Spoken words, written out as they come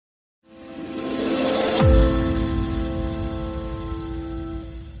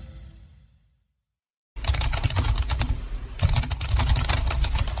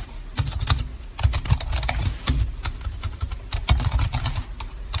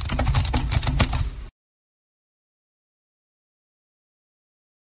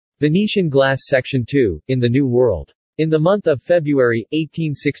Venetian Glass Section 2, in the New World. In the month of February,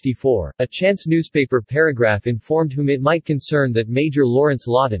 1864, a chance newspaper paragraph informed whom it might concern that Major Lawrence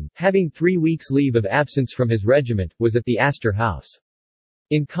Lawton, having 3 weeks' leave of absence from his regiment, was at the Astor House.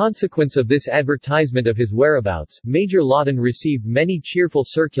 In consequence of this advertisement of his whereabouts, Major Lawton received many cheerful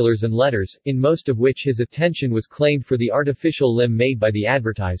circulars and letters, in most of which his attention was claimed for the artificial limb made by the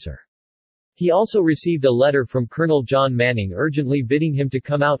advertiser. He also received a letter from Colonel John Manning urgently bidding him to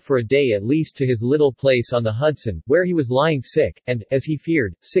come out for a day at least to his little place on the Hudson, where he was lying sick, and, as he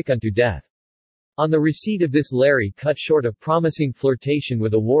feared, sick unto death. On the receipt of this Larry cut short a promising flirtation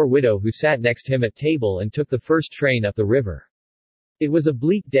with a war widow who sat next him at table and took the first train up the river. It was a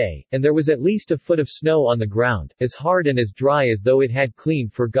bleak day, and there was at least a foot of snow on the ground, as hard and as dry as though it had clean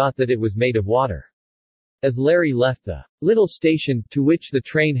forgot that it was made of water. As Larry left the little station, to which the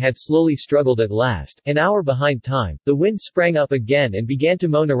train had slowly struggled at last, an hour behind time, the wind sprang up again and began to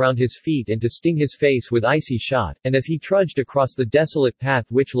moan around his feet and to sting his face with icy shot, and as he trudged across the desolate path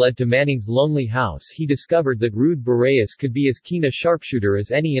which led to Manning's lonely house he discovered that Rude Boreas could be as keen a sharpshooter as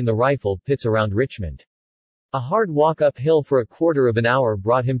any in the rifle pits around Richmond. A hard walk uphill for a quarter of an hour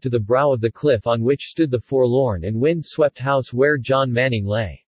brought him to the brow of the cliff on which stood the forlorn and wind-swept house where John Manning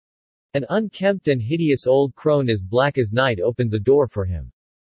lay. An unkempt and hideous old crone as black as night opened the door for him.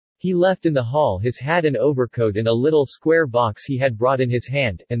 He left in the hall his hat and overcoat in a little square box he had brought in his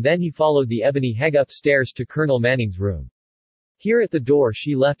hand, and then he followed the ebony hag upstairs to Colonel Manning's room. Here at the door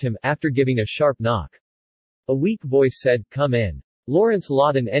she left him, after giving a sharp knock. A weak voice said, "Come in." Lawrence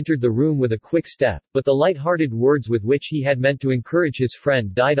Lawton entered the room with a quick step, but the light-hearted words with which he had meant to encourage his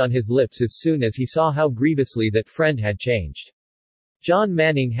friend died on his lips as soon as he saw how grievously that friend had changed. John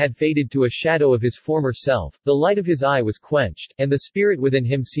Manning had faded to a shadow of his former self, the light of his eye was quenched, and the spirit within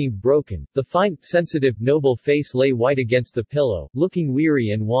him seemed broken. The fine, sensitive, noble face lay white against the pillow, looking weary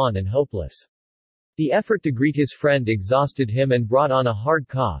and wan and hopeless. The effort to greet his friend exhausted him and brought on a hard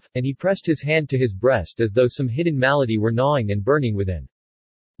cough, and he pressed his hand to his breast as though some hidden malady were gnawing and burning within.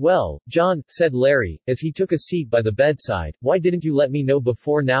 "Well, John," said Larry, as he took a seat by the bedside, "why didn't you let me know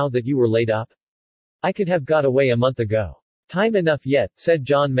before now that you were laid up? I could have got away a month ago." "Time enough yet," said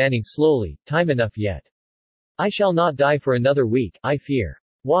John Manning slowly, "time enough yet. I shall not die for another week, I fear."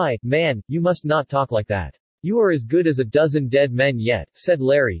 "Why, man, you must not talk like that. You are as good as a dozen dead men yet," said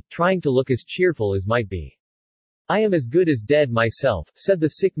Larry, trying to look as cheerful as might be. "I am as good as dead myself," said the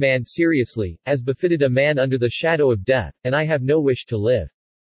sick man seriously, as befitted a man under the shadow of death, "and I have no wish to live.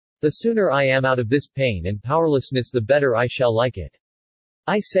 The sooner I am out of this pain and powerlessness the better I shall like it.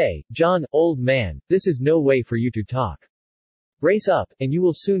 I say, John, old man, this is no way for you to talk. Brace up, and you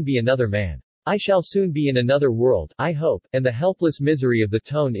will soon be another man. I shall soon be in another world, I hope," and the helpless misery of the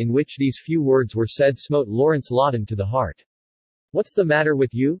tone in which these few words were said smote Lawrence Lawton to the heart. "What's the matter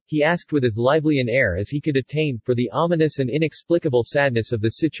with you?" he asked with as lively an air as he could attain, for the ominous and inexplicable sadness of the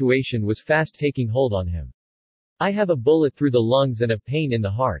situation was fast taking hold on him. "I have a bullet through the lungs and a pain in the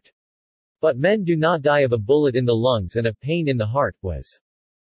heart." "But men do not die of a bullet in the lungs and a pain in the heart," was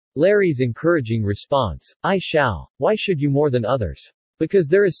Larry's encouraging response. "I shall. Why should you more than others? Because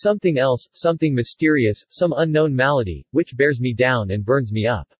there is something else, something mysterious, some unknown malady, which bears me down and burns me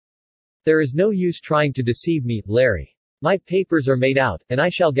up. There is no use trying to deceive me, Larry. My papers are made out, and I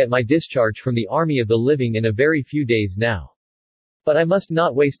shall get my discharge from the army of the living in a very few days now. But I must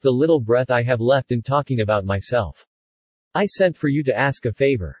not waste the little breath I have left in talking about myself. I sent for you to ask a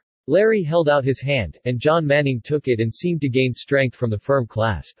favor." Larry held out his hand, and John Manning took it and seemed to gain strength from the firm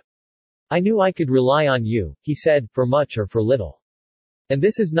clasp. "I knew I could rely on you," he said, "for much or for little. And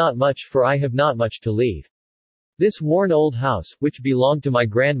this is not much, for I have not much to leave. This worn old house, which belonged to my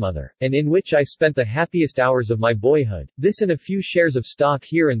grandmother, and in which I spent the happiest hours of my boyhood, this and a few shares of stock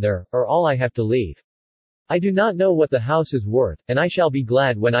here and there, are all I have to leave. I do not know what the house is worth, and I shall be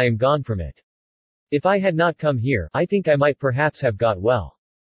glad when I am gone from it. If I had not come here, I think I might perhaps have got well.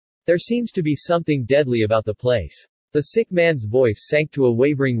 There seems to be something deadly about the place." The sick man's voice sank to a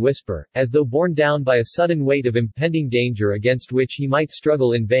wavering whisper, as though borne down by a sudden weight of impending danger against which he might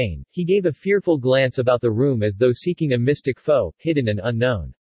struggle in vain. He gave a fearful glance about the room as though seeking a mystic foe, hidden and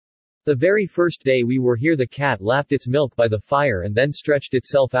unknown. "The very first day we were here the cat lapped its milk by the fire and then stretched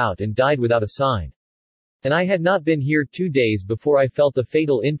itself out and died without a sign. And I had not been here 2 days before I felt the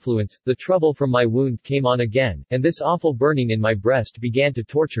fatal influence, the trouble from my wound came on again, and this awful burning in my breast began to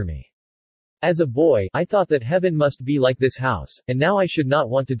torture me. As a boy, I thought that heaven must be like this house, and now I should not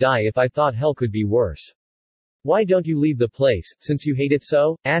want to die if I thought hell could be worse." "Why don't you leave the place, since you hate it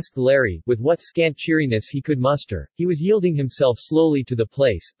so?" asked Larry, with what scant cheeriness he could muster. He was yielding himself slowly to the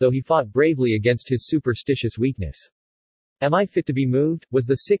place, though he fought bravely against his superstitious weakness. Am I fit to be moved? Was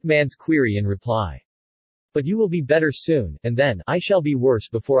the sick man's query in reply. But you will be better soon, and then, I shall be worse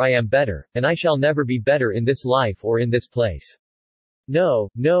before I am better, and I shall never be better in this life or in this place. No,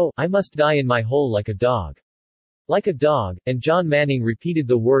 no, I must die in my hole like a dog. Like a dog, and John Manning repeated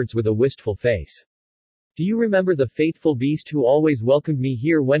the words with a wistful face. Do you remember the faithful beast who always welcomed me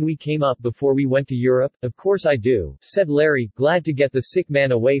here when we came up before we went to Europe? Of course I do, said Larry, glad to get the sick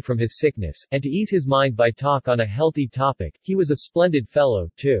man away from his sickness, and to ease his mind by talk on a healthy topic. He was a splendid fellow,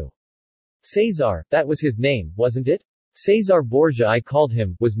 too. Cesar, that was his name, wasn't it? Cesar Borgia I called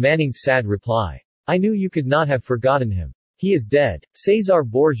him, was Manning's sad reply. I knew you could not have forgotten him. He is dead. Cesar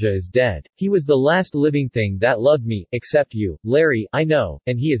Borgia is dead. He was the last living thing that loved me, except you, Larry, I know,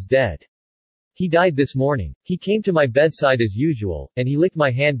 and he is dead. He died this morning. He came to my bedside as usual, and he licked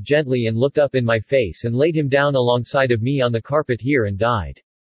my hand gently and looked up in my face and laid him down alongside of me on the carpet here and died.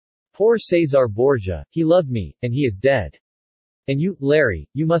 Poor Cesar Borgia, he loved me, and he is dead. And you, Larry,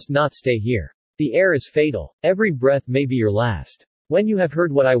 you must not stay here. The air is fatal. Every breath may be your last. When you have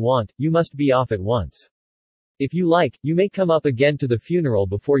heard what I want, you must be off at once. If you like, you may come up again to the funeral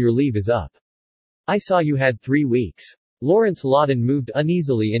before your leave is up. I saw you had 3 weeks. Lawrence Loudon moved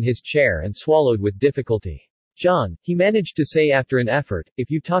uneasily in his chair and swallowed with difficulty. John, he managed to say after an effort, if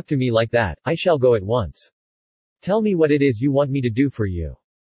you talk to me like that, I shall go at once. Tell me what it is you want me to do for you.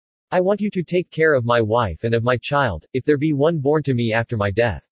 I want you to take care of my wife and of my child, if there be one born to me after my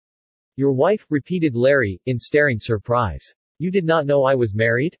death. Your wife, repeated Larry, in staring surprise. You did not know I was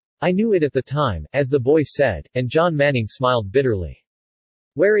married? I knew it at the time, as the boy said, and John Manning smiled bitterly.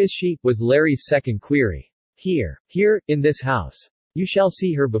 Where is she? Was Larry's second query. Here, in this house. You shall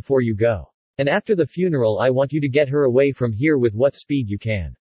see her before you go. And after the funeral I want you to get her away from here with what speed you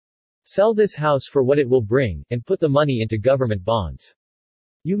can. Sell this house for what it will bring, and put the money into government bonds.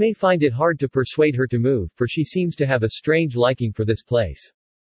 You may find it hard to persuade her to move, for she seems to have a strange liking for this place.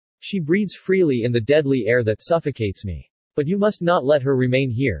 She breathes freely in the deadly air that suffocates me. But you must not let her remain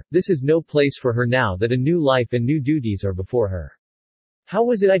here, this is no place for her now that a new life and new duties are before her. How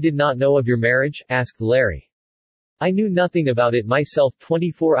was it I did not know of your marriage? Asked Larry. I knew nothing about it myself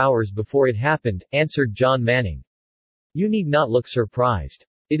 24 hours before it happened, answered John Manning. You need not look surprised.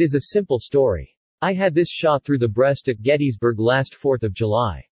 It is a simple story. I had this shot through the breast at Gettysburg last 4th of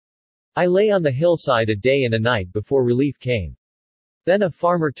July. I lay on the hillside a day and a night before relief came. Then a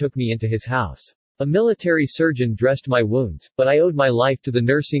farmer took me into his house. A military surgeon dressed my wounds, but I owed my life to the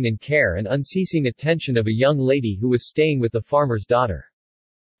nursing and care and unceasing attention of a young lady who was staying with the farmer's daughter.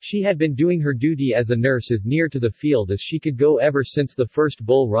 She had been doing her duty as a nurse as near to the field as she could go ever since the first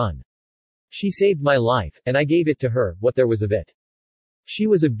Bull Run. She saved my life, and I gave it to her, what there was of it. She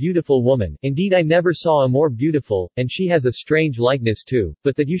was a beautiful woman, indeed I never saw a more beautiful, and she has a strange likeness too,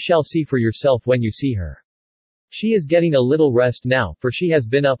 but that you shall see for yourself when you see her. She is getting a little rest now, for she has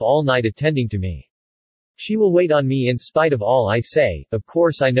been up all night attending to me. She will wait on me in spite of all I say, of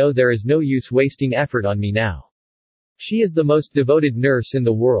course I know there is no use wasting effort on me now. She is the most devoted nurse in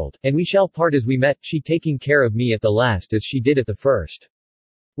the world, and we shall part as we met, she taking care of me at the last as she did at the first.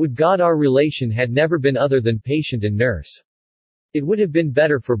 Would God our relation had never been other than patient and nurse. It would have been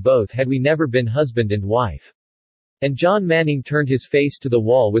better for both had we never been husband and wife. And John Manning turned his face to the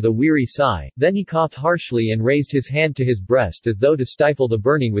wall with a weary sigh, then he coughed harshly and raised his hand to his breast as though to stifle the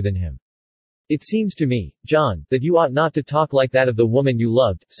burning within him. It seems to me, John, that you ought not to talk like that of the woman you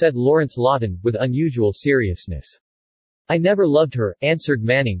loved, said Lawrence Loudon, with unusual seriousness. I never loved her, answered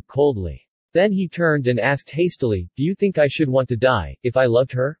Manning, coldly. Then he turned and asked hastily, do you think I should want to die, if I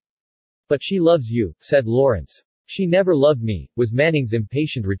loved her? But she loves you, said Lawrence. She never loved me, was Manning's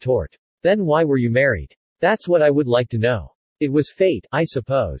impatient retort. Then why were you married? That's what I would like to know. It was fate, I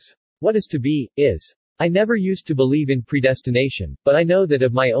suppose. What is to be, is. I never used to believe in predestination, but I know that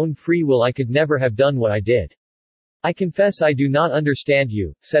of my own free will I could never have done what I did. I confess I do not understand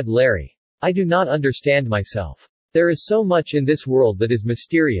you, said Larry. I do not understand myself. There is so much in this world that is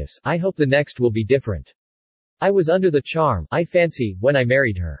mysterious, I hope the next will be different. I was under the charm, I fancy, when I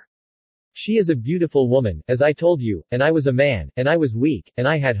married her. She is a beautiful woman, as I told you, and I was a man, and I was weak, and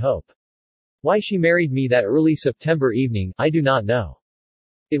I had hope. Why she married me that early September evening, I do not know.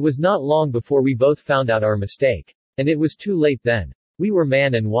 It was not long before we both found out our mistake. And it was too late then. We were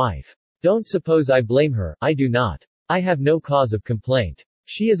man and wife. Don't suppose I blame her, I do not. I have no cause of complaint.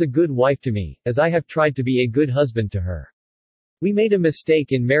 She is a good wife to me, as I have tried to be a good husband to her. We made a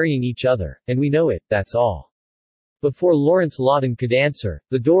mistake in marrying each other, and we know it, that's all. Before Lawrence Loudon could answer,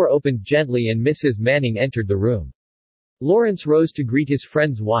 the door opened gently and Mrs. Manning entered the room. Lawrence rose to greet his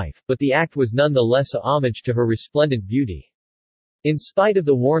friend's wife, but the act was none the less a homage to her resplendent beauty. In spite of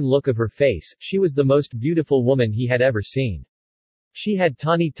the worn look of her face, she was the most beautiful woman he had ever seen. She had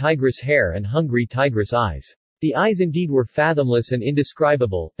tawny tigress hair and hungry tigress eyes. The eyes indeed were fathomless and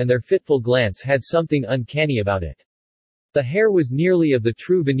indescribable, and their fitful glance had something uncanny about it. The hair was nearly of the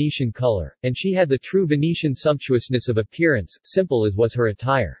true Venetian color, and she had the true Venetian sumptuousness of appearance, simple as was her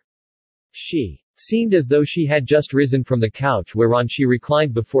attire. She seemed as though she had just risen from the couch whereon she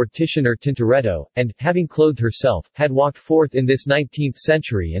reclined before Titian or Tintoretto, and, having clothed herself, had walked forth in this 19th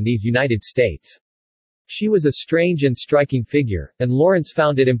century and these United States. She was a strange and striking figure, and Lawrence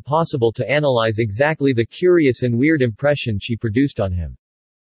found it impossible to analyze exactly the curious and weird impression she produced on him.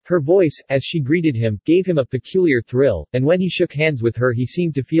 Her voice, as she greeted him, gave him a peculiar thrill, and when he shook hands with her he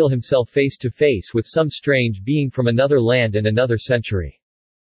seemed to feel himself face to face with some strange being from another land and another century.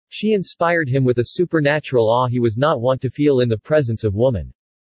 She inspired him with a supernatural awe he was not wont to feel in the presence of woman.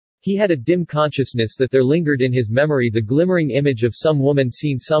 He had a dim consciousness that there lingered in his memory the glimmering image of some woman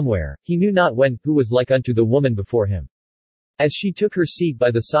seen somewhere, he knew not when, who was like unto the woman before him. As she took her seat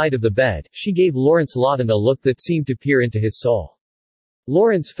by the side of the bed, she gave Lawrence Lawton a look that seemed to peer into his soul.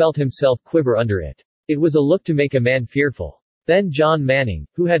 Lawrence felt himself quiver under it. It was a look to make a man fearful. Then John Manning,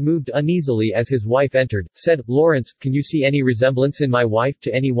 who had moved uneasily as his wife entered, said, "Lawrence, can you see any resemblance in my wife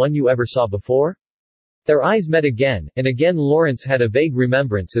to any one you ever saw before?" Their eyes met again, and again Lawrence had a vague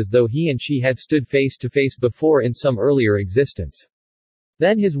remembrance as though he and she had stood face to face before in some earlier existence.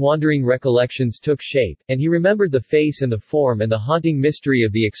 Then his wandering recollections took shape, and he remembered the face and the form and the haunting mystery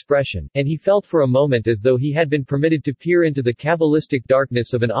of the expression, and he felt for a moment as though he had been permitted to peer into the cabalistic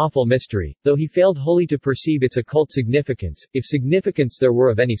darkness of an awful mystery, though he failed wholly to perceive its occult significance, if significance there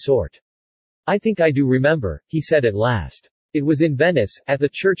were of any sort. "I think I do remember," he said at last. "It was in Venice, at the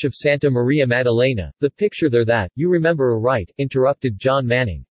Church of Santa Maria Maddalena, the picture there that, you remember aright," interrupted John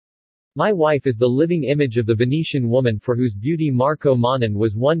Manning. "My wife is the living image of the Venetian woman for whose beauty Marco Manin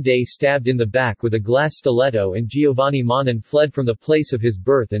was one day stabbed in the back with a glass stiletto and Giovanni Manin fled from the place of his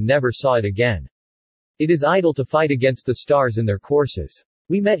birth and never saw it again. It is idle to fight against the stars in their courses.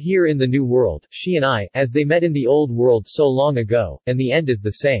 We met here in the New World, she and I, as they met in the Old World so long ago, and the end is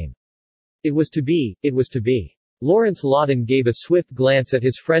the same. It was to be, it was to be." Lawrence Lawton gave a swift glance at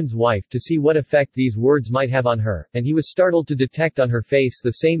his friend's wife to see what effect these words might have on her, and he was startled to detect on her face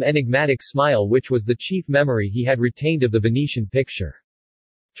the same enigmatic smile which was the chief memory he had retained of the Venetian picture.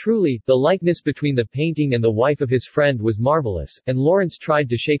 Truly, the likeness between the painting and the wife of his friend was marvelous, and Lawrence tried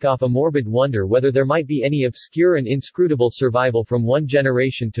to shake off a morbid wonder whether there might be any obscure and inscrutable survival from one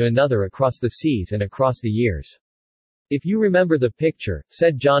generation to another across the seas and across the years. "If you remember the picture,"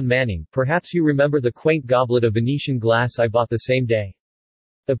 said John Manning, "perhaps you remember the quaint goblet of Venetian glass I bought the same day?"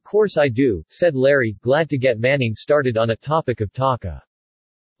 "Of course I do," said Larry, glad to get Manning started on a topic of talk a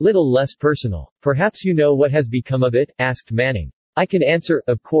little less personal. "Perhaps you know what has become of it?" asked Manning. "I can answer,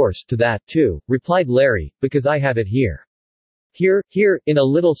 of course, to that, too," replied Larry, "because I have it here." Here, in a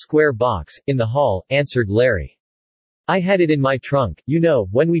little square box, in the hall," answered Larry. "I had it in my trunk, you know,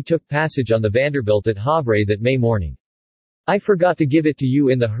 when we took passage on the Vanderbilt at Havre that May morning. I forgot to give it to you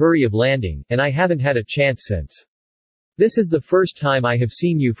in the hurry of landing, and I haven't had a chance since. This is the first time I have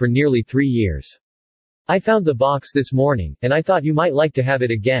seen you for nearly 3 years. I found the box this morning, and I thought you might like to have it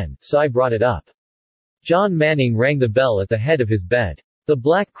again, so I brought it up." John Manning rang the bell at the head of his bed. The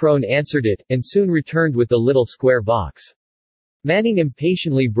Black Crone answered it, and soon returned with the little square box. Manning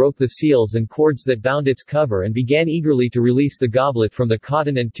impatiently broke the seals and cords that bound its cover and began eagerly to release the goblet from the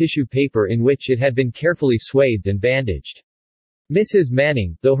cotton and tissue paper in which it had been carefully swathed and bandaged. Mrs.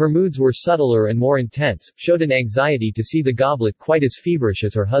 Manning, though her moods were subtler and more intense, showed an anxiety to see the goblet quite as feverish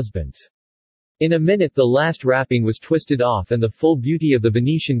as her husband's. In a minute the last wrapping was twisted off and the full beauty of the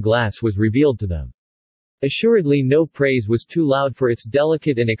Venetian glass was revealed to them. Assuredly no praise was too loud for its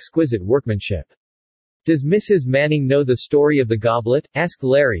delicate and exquisite workmanship. "Does Mrs. Manning know the story of the goblet?" asked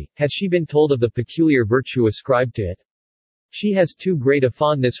Larry. "Has she been told of the peculiar virtue ascribed to it?" "She has too great a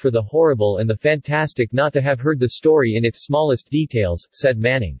fondness for the horrible and the fantastic not to have heard the story in its smallest details," said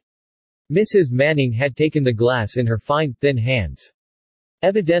Manning. Mrs. Manning had taken the glass in her fine, thin hands.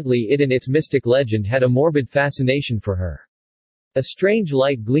 Evidently it and its mystic legend had a morbid fascination for her. A strange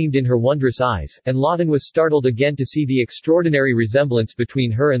light gleamed in her wondrous eyes, and Lawton was startled again to see the extraordinary resemblance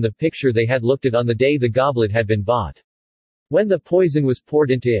between her and the picture they had looked at on the day the goblet had been bought. When the poison was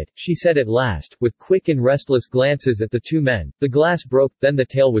poured into it, she said at last, with quick and restless glances at the two men, "The glass broke, then the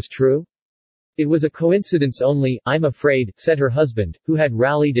tale was true?" "It was a coincidence only, I'm afraid," said her husband, who had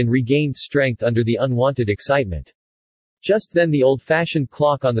rallied and regained strength under the unwonted excitement. Just then the old-fashioned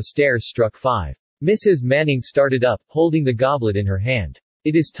clock on the stairs struck 5. Mrs. Manning started up, holding the goblet in her hand.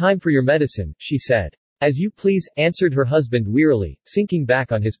 "It is time for your medicine," she said. As you please, answered her husband wearily, sinking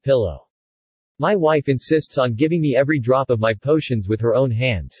back on his pillow. My wife insists on giving me every drop of my potions with her own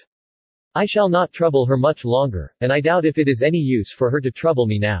hands. I shall not trouble her much longer, and I doubt if it is any use for her to trouble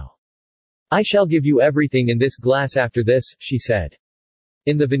me now. I shall give you everything in this glass after this, she said.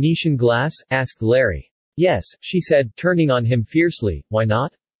 In the Venetian glass? Asked Larry. Yes, she said, turning on him fiercely. Why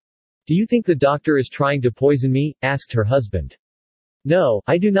not? Do you think the doctor is trying to poison me? Asked her husband. No,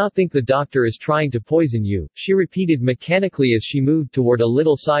 I do not think the doctor is trying to poison you, she repeated mechanically as she moved toward a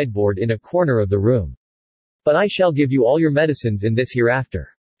little sideboard in a corner of the room. But I shall give you all your medicines in this hereafter.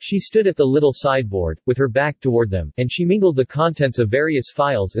 She stood at the little sideboard, with her back toward them, and she mingled the contents of various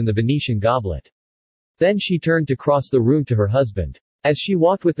phials in the Venetian goblet. Then she turned to cross the room to her husband. As she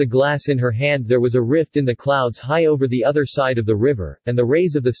walked with the glass in her hand, there was a rift in the clouds high over the other side of the river, and the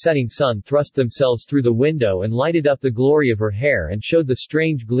rays of the setting sun thrust themselves through the window and lighted up the glory of her hair and showed the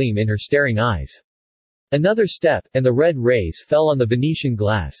strange gleam in her staring eyes. Another step, and the red rays fell on the Venetian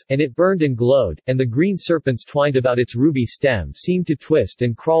glass, and it burned and glowed, and the green serpents twined about its ruby stem seemed to twist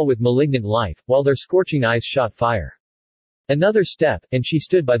and crawl with malignant life, while their scorching eyes shot fire. Another step, and she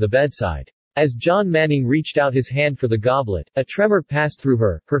stood by the bedside. As John Manning reached out his hand for the goblet, a tremor passed through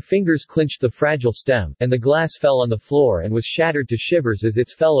her, her fingers clinched the fragile stem, and the glass fell on the floor and was shattered to shivers as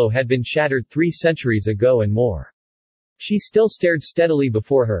its fellow had been shattered 3 centuries ago and more. She still stared steadily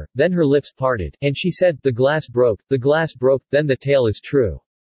before her, then her lips parted, and she said, the glass broke, then the tale is true.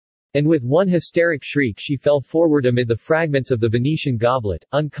 And with one hysteric shriek she fell forward amid the fragments of the Venetian goblet,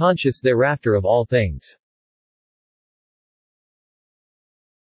 unconscious thereafter of all things.